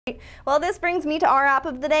Well, this brings me to our app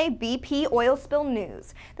of the day, BP oil spill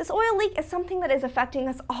news. This oil leak is something that is affecting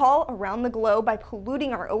us all around the globe by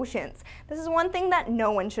polluting our oceans. This is one thing that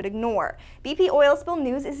no one should ignore. BP oil spill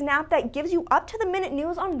news is an app that gives you up-to-the-minute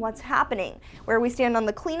news on what's happening, where we stand on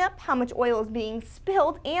the cleanup, how much oil is being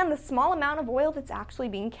spilled, and the small amount of oil that's actually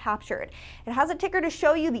being captured. It has a ticker to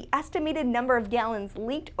show you the estimated number of gallons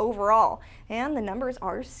leaked overall, and the numbers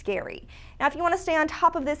are scary. Now, if you want to stay on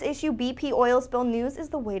top of this issue, BP oil spill news is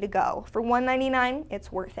the way to go. For $1.99,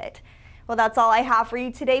 it's worth it. Well, that's all I have for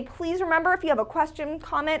you today. Please remember, if you have a question,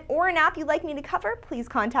 comment, or an app you'd like me to cover, please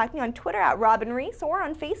contact me on Twitter at Robin Reese or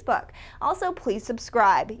on Facebook. Also, please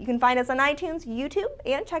subscribe. You can find us on iTunes, YouTube,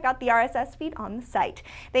 and check out the RSS feed on the site.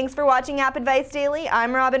 Thanks for watching App Advice Daily.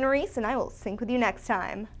 I'm Robin Reese, and I will sync with you next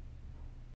time.